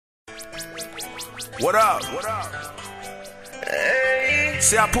What up?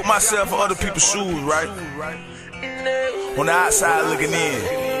 See, I put myself in other people's shoes, right? On the outside looking in,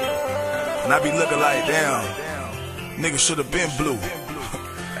 and I be looking like, damn, nigga should have been blue.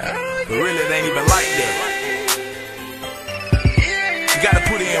 But really, it ain't even like that. You gotta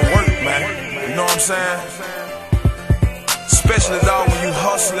put in work, man. You know what I'm saying? Especially, dog, when you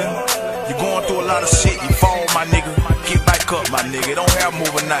hustling, you going through a lot of shit. You fall, my nigga. Get back up, my nigga. It don't happen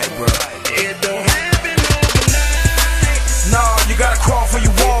overnight, bro. It don't happen overnight. No, you gotta crawl for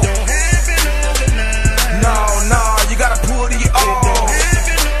your walk. It don't happen overnight. No, you gotta pull to your all. It don't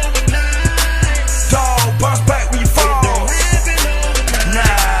happen overnight. Dog, bounce back when you fall. It don't happen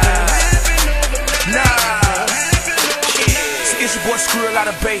overnight. Nah. See, it's your boy Scrill out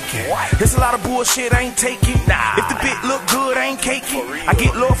of bacon. There's a lot of bullshit I ain't taking. If the bit look good, I ain't caking. I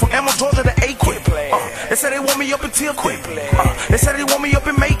get love from Emma, Georgia to Aiken. They say they want me up in Tilton. They say they want me up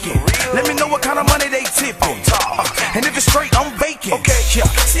in Macon. Let me know what kind of money they tipping. And if it's straight, I'm vacant. Yeah.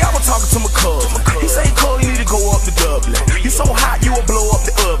 See, I was talking to my cousin. He say, "Cuz, you need to go up to Dublin. You so hot, you will blow up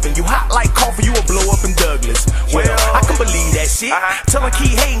the oven. You hot like coffee, you will blow up in Douglas." Well, I can believe that shit. Tell him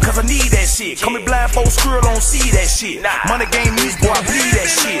keep hating, cause I need that shit. Call me blindfold Scrill, don't see that shit. Money game music, boy, I bleed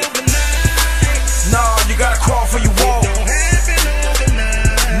that shit. No, you gotta crawl for your walk.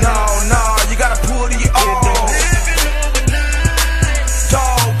 No, you gotta pull to your all.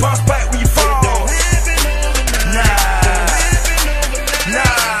 Dog, bounce back when you fall.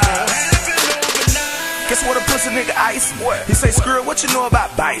 Guess what a pussy nigga ice? He say, "Scrill, what you know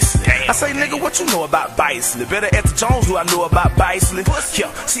about bicycling?" I say, "Nigga, what you know about bicycling?" Better at the Jones who I know about bicycling. Yeah,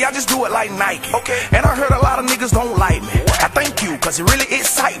 see, I just do it like Nike. And I heard a lot of niggas don't like me. I thank you, cause it really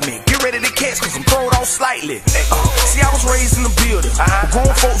excite me. Get ready to catch, cause I'm throwed off slightly. See, I was raised in the building.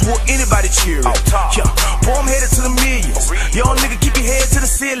 Grown folks want anybody cheering. Yeah, boy, I'm headed to the millions. Young nigga, keep your head to the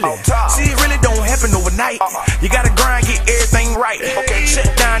ceiling. See, it really don't happen overnight. You gotta grind, get everything right. Shut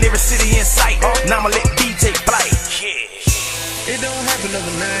down every city in sight. Now I'ma let B take flight. It don't happen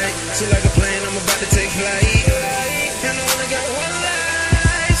overnight. So like a plane, I'm about to take flight. And I only got one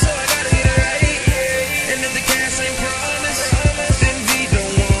life, so I gotta get it right. And if the cash ain't promised, then V don't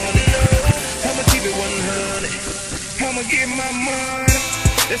want it. I'ma keep it 100. I'ma get my money.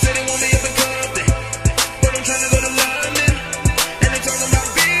 They say they want me up in Compton, but I'm trying to go to London. And they talking about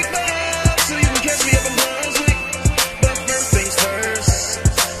big bucks, so you can catch me up in Brunswick. But first things first,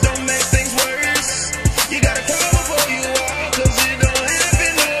 don't make things worse. You gotta come before you walk, cause it don't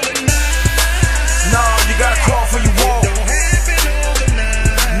happen overnight. No, you gotta crawl for your walk. It don't happen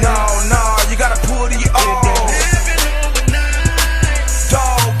overnight. No, you gotta pull to your all. It don't happen overnight.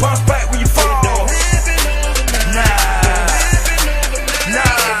 Dog, bounce back when you fall. It don't happen overnight. Nah.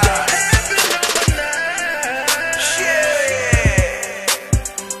 Shit.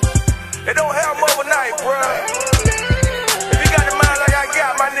 It don't happen overnight, bruh.